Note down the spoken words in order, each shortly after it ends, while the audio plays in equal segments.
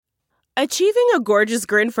Achieving a gorgeous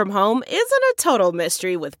grin from home isn't a total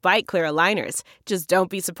mystery with Bite Clear aligners. Just don't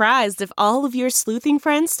be surprised if all of your sleuthing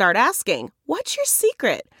friends start asking, "What's your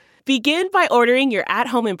secret?" Begin by ordering your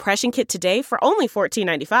at-home impression kit today for only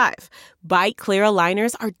 $14.95. Bite Clear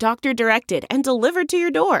aligners are doctor-directed and delivered to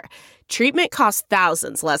your door. Treatment costs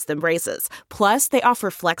thousands less than braces. Plus, they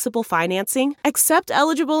offer flexible financing, accept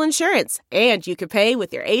eligible insurance, and you can pay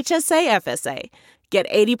with your HSA FSA. Get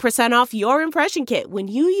 80% off your impression kit when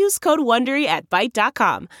you use code WONDERY at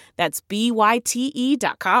Byte.com. That's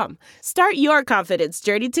BYTE.com. Start your confidence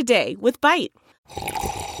journey today with Byte.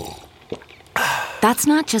 That's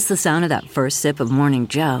not just the sound of that first sip of Morning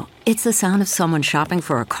Joe. It's the sound of someone shopping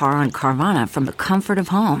for a car on Carvana from the comfort of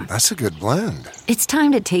home. That's a good blend. It's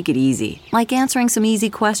time to take it easy, like answering some easy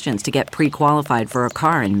questions to get pre-qualified for a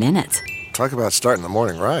car in minutes. Talk about starting the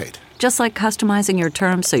morning right. Just like customizing your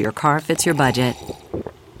terms so your car fits your budget.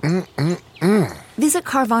 Visit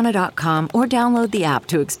Carvana.com or download the app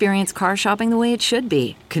to experience car shopping the way it should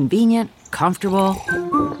be. Convenient, comfortable.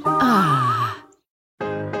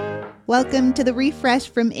 Welcome to the Refresh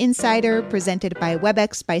from Insider, presented by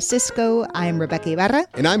WebEx by Cisco. I'm Rebecca Ibarra.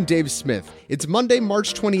 And I'm Dave Smith. It's Monday,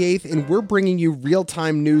 March 28th, and we're bringing you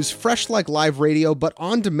real-time news, fresh like live radio, but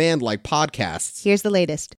on demand like podcasts. Here's the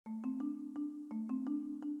latest.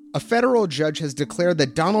 A federal judge has declared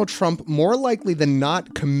that Donald Trump, more likely than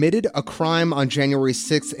not, committed a crime on January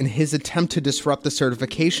 6th in his attempt to disrupt the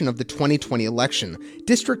certification of the 2020 election.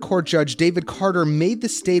 District Court Judge David Carter made the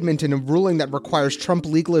statement in a ruling that requires Trump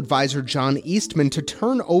legal advisor John Eastman to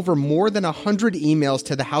turn over more than 100 emails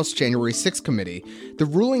to the House January 6th committee. The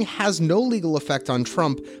ruling has no legal effect on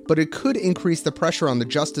Trump, but it could increase the pressure on the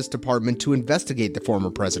Justice Department to investigate the former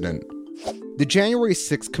president. The January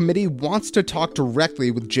 6th committee wants to talk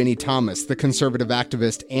directly with Ginny Thomas, the conservative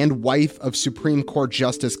activist and wife of Supreme Court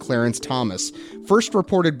Justice Clarence Thomas. First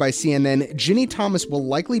reported by CNN, Ginny Thomas will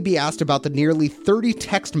likely be asked about the nearly 30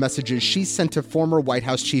 text messages she sent to former White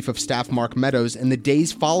House Chief of Staff Mark Meadows in the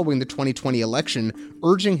days following the 2020 election,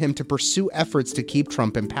 urging him to pursue efforts to keep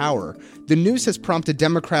Trump in power. The news has prompted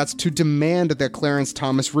Democrats to demand that Clarence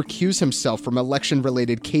Thomas recuse himself from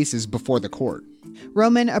election-related cases before the court.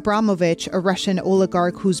 Roman Abramovich, a Russian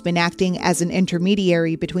oligarch who's been acting as an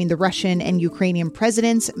intermediary between the Russian and Ukrainian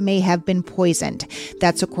presidents, may have been poisoned.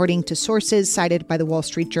 That's according to sources cited by the Wall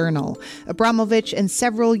Street Journal. Abramovich and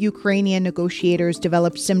several Ukrainian negotiators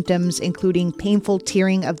developed symptoms including painful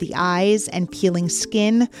tearing of the eyes and peeling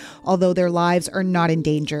skin, although their lives are not in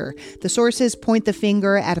danger. The sources point the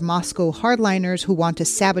finger at Moscow hardliners who want to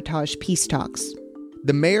sabotage peace talks.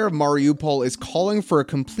 The mayor of Mariupol is calling for a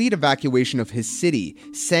complete evacuation of his city,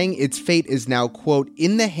 saying its fate is now, quote,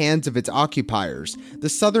 in the hands of its occupiers. The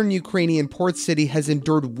southern Ukrainian port city has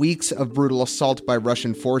endured weeks of brutal assault by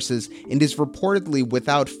Russian forces and is reportedly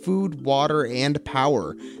without food, water, and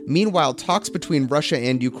power. Meanwhile, talks between Russia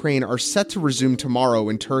and Ukraine are set to resume tomorrow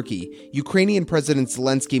in Turkey. Ukrainian President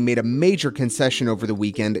Zelensky made a major concession over the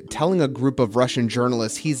weekend, telling a group of Russian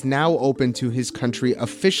journalists he's now open to his country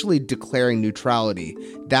officially declaring neutrality.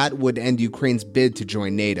 That would end Ukraine's bid to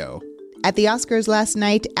join NATO. At the Oscars last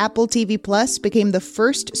night, Apple TV Plus became the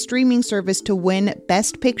first streaming service to win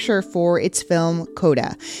Best Picture for its film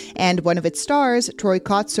Coda. And one of its stars, Troy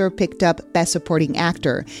Kotsur, picked up Best Supporting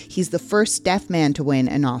Actor. He's the first deaf man to win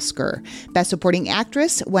an Oscar. Best Supporting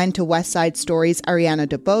Actress went to West Side Story's Ariana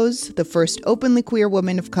DeBose, the first openly queer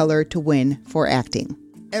woman of color to win for acting.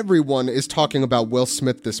 Everyone is talking about Will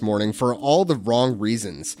Smith this morning for all the wrong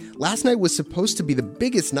reasons. Last night was supposed to be the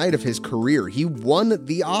biggest night of his career. He won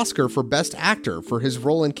the Oscar for Best Actor for his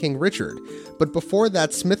role in King Richard. But before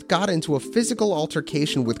that, Smith got into a physical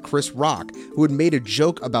altercation with Chris Rock, who had made a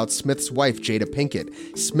joke about Smith's wife, Jada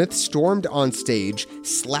Pinkett. Smith stormed on stage,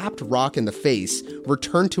 slapped Rock in the face,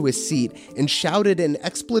 returned to his seat, and shouted an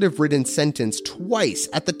expletive-ridden sentence twice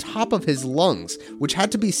at the top of his lungs, which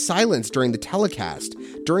had to be silenced during the telecast.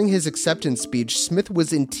 During his acceptance speech, Smith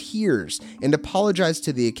was in tears and apologized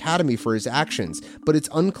to the Academy for his actions, but it's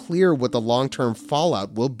unclear what the long-term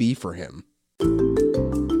fallout will be for him.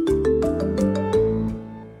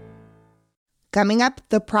 Coming up,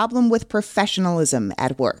 the problem with professionalism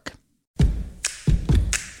at work.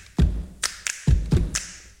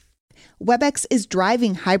 WebEx is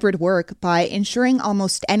driving hybrid work by ensuring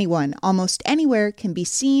almost anyone, almost anywhere can be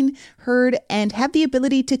seen, heard, and have the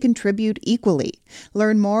ability to contribute equally.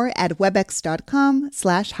 Learn more at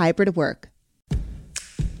webex.com/hybridwork.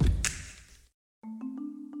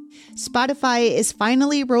 Spotify is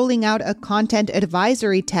finally rolling out a content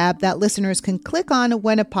advisory tab that listeners can click on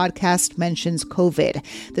when a podcast mentions COVID.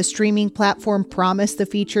 The streaming platform promised the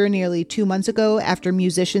feature nearly 2 months ago after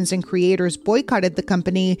musicians and creators boycotted the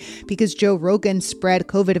company because Joe Rogan spread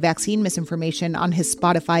COVID vaccine misinformation on his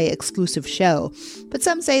Spotify exclusive show. But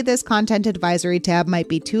some say this content advisory tab might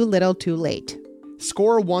be too little too late.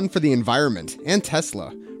 Score one for the environment and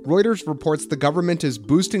Tesla. Reuters reports the government is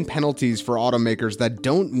boosting penalties for automakers that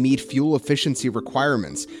don't meet fuel efficiency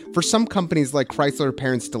requirements. For some companies like Chrysler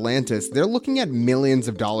parent Stellantis, they're looking at millions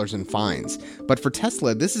of dollars in fines. But for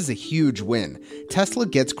Tesla, this is a huge win. Tesla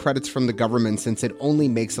gets credits from the government since it only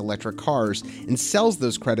makes electric cars and sells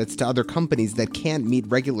those credits to other companies that can't meet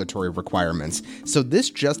regulatory requirements. So this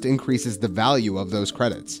just increases the value of those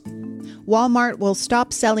credits. Walmart will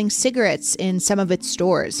stop selling cigarettes in some of its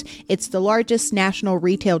stores. It's the largest national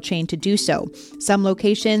retail chain to do so. Some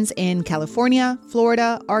locations in California,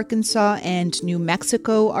 Florida, Arkansas, and New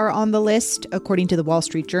Mexico are on the list, according to the Wall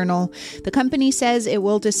Street Journal. The company says it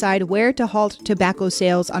will decide where to halt tobacco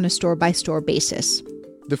sales on a store-by-store basis.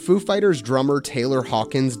 The Foo Fighters drummer Taylor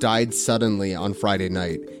Hawkins died suddenly on Friday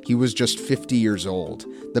night. He was just 50 years old.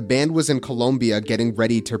 The band was in Colombia getting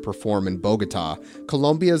ready to perform in Bogota.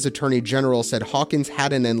 Colombia's attorney general said Hawkins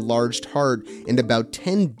had an enlarged heart and about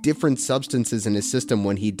 10 different substances in his system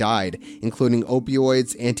when he died, including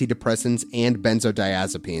opioids, antidepressants, and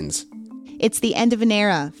benzodiazepines. It's the end of an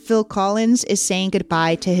era. Phil Collins is saying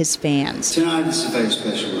goodbye to his fans. Tonight is a very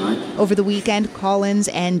special night. Over the weekend, Collins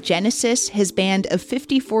and Genesis, his band of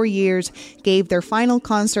 54 years, gave their final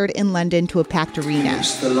concert in London to a packed arena.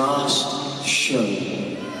 It's the last show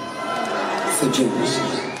for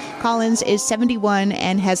Genesis. Collins is 71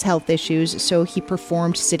 and has health issues, so he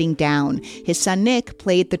performed sitting down. His son Nick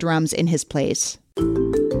played the drums in his place.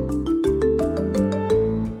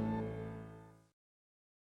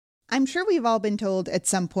 I'm sure we've all been told at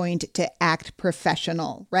some point to act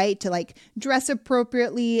professional, right? To dress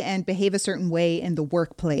appropriately and behave a certain way in the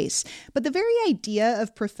workplace. But the very idea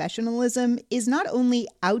of professionalism is not only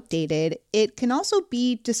outdated, it can also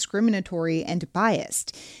be discriminatory and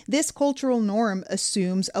biased. This cultural norm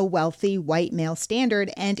assumes a wealthy white male standard,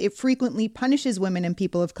 and it frequently punishes women and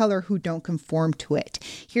people of color who don't conform to it.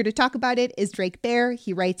 Here to talk about it is Drake Baer.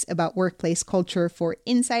 He writes about workplace culture for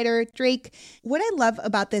Insider. Drake, what I love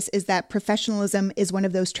about this is that professionalism is one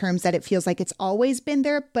of those terms that it feels like it's always been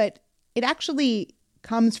there, but it actually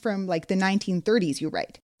comes from the 1930s, you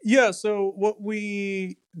write. Yeah, so what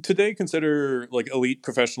we today consider elite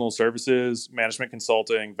professional services, management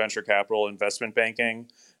consulting, venture capital, investment banking,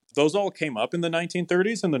 those all came up in the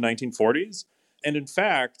 1930s and the 1940s. And in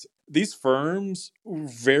fact, these firms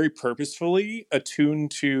very purposefully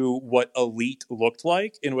attuned to what elite looked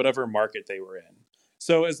like in whatever market they were in.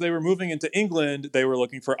 So as they were moving into England, they were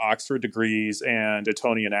looking for Oxford degrees and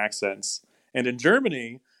Etonian accents. And in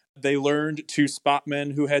Germany, they learned to spot men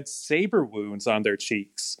who had saber wounds on their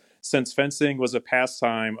cheeks, since fencing was a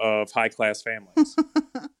pastime of high-class families.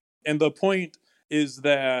 And the point is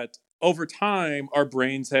that over time, our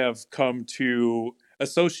brains have come to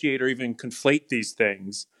associate or even conflate these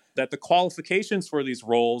things, that the qualifications for these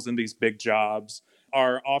roles in these big jobs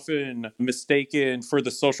are often mistaken for the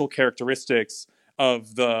social characteristics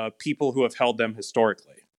of the people who have held them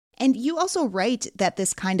historically. And you also write that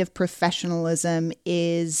this kind of professionalism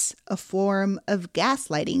is a form of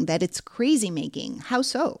gaslighting, that it's crazy making. How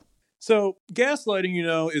so? So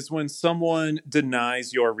gaslighting, is when someone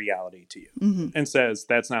denies your reality to you and says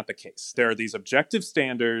that's not the case. There are these objective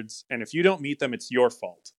standards, and if you don't meet them, it's your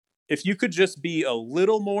fault. If you could just be a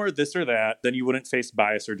little more this or that, then you wouldn't face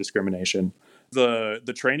bias or discrimination.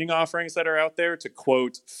 The training offerings that are out there to,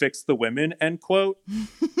 quote, fix the women, end quote,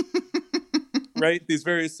 right? These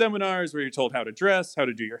various seminars where you're told how to dress, how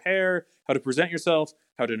to do your hair, how to present yourself,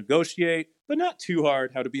 how to negotiate, but not too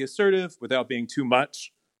hard, how to be assertive without being too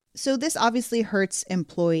much. So this obviously hurts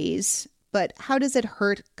employees, but how does it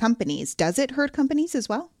hurt companies? Does it hurt companies as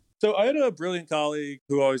well? So I had a brilliant colleague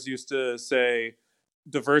who always used to say,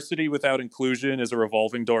 diversity without inclusion is a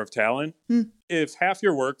revolving door of talent. If half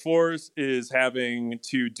your workforce is having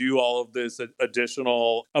to do all of this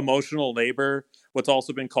additional emotional labor, what's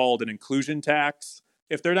also been called an inclusion tax,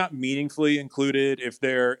 if they're not meaningfully included, if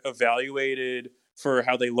they're evaluated for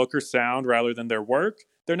how they look or sound rather than their work,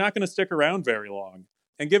 they're not going to stick around very long.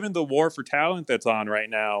 And given the war for talent that's on right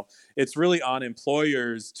now, it's really on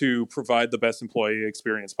employers to provide the best employee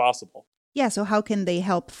experience possible. Yeah, so how can they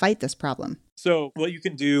help fight this problem? So what you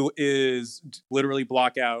can do is literally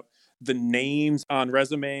block out the names on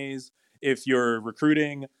resumes. If you're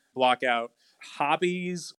recruiting, block out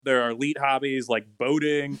hobbies. There are elite hobbies like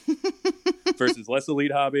boating versus less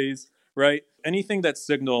elite hobbies, right? Anything that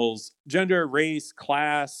signals gender, race,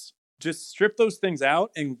 class, just strip those things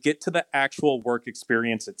out and get to the actual work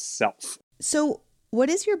experience itself. So what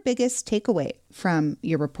is your biggest takeaway from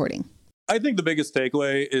your reporting? I think the biggest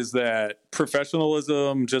takeaway is that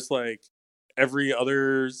professionalism, just like every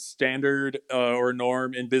other standard or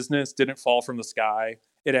norm in business, didn't fall from the sky.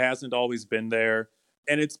 It hasn't always been there.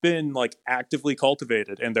 And it's been like actively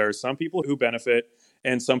cultivated. And there are some people who benefit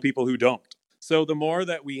and some people who don't. So the more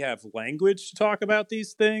that we have language to talk about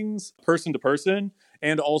these things person to person,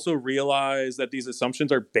 and also realize that these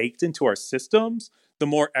assumptions are baked into our systems, the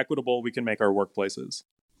more equitable we can make our workplaces.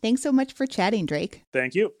 Thanks so much for chatting, Drake.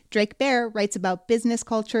 Thank you. Drake Baer writes about business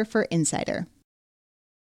culture for Insider.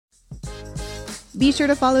 Be sure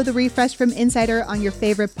to follow The Refresh from Insider on your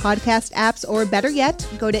favorite podcast apps, or better yet,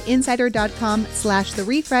 go to insider.com/The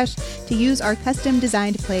Refresh to use our custom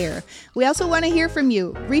designed player. We also want to hear from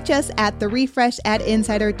you. Reach us at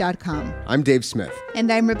therefresh@insider.com. I'm Dave Smith.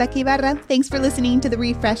 And I'm Rebecca Ibarra. Thanks for listening to The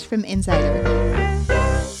Refresh from Insider.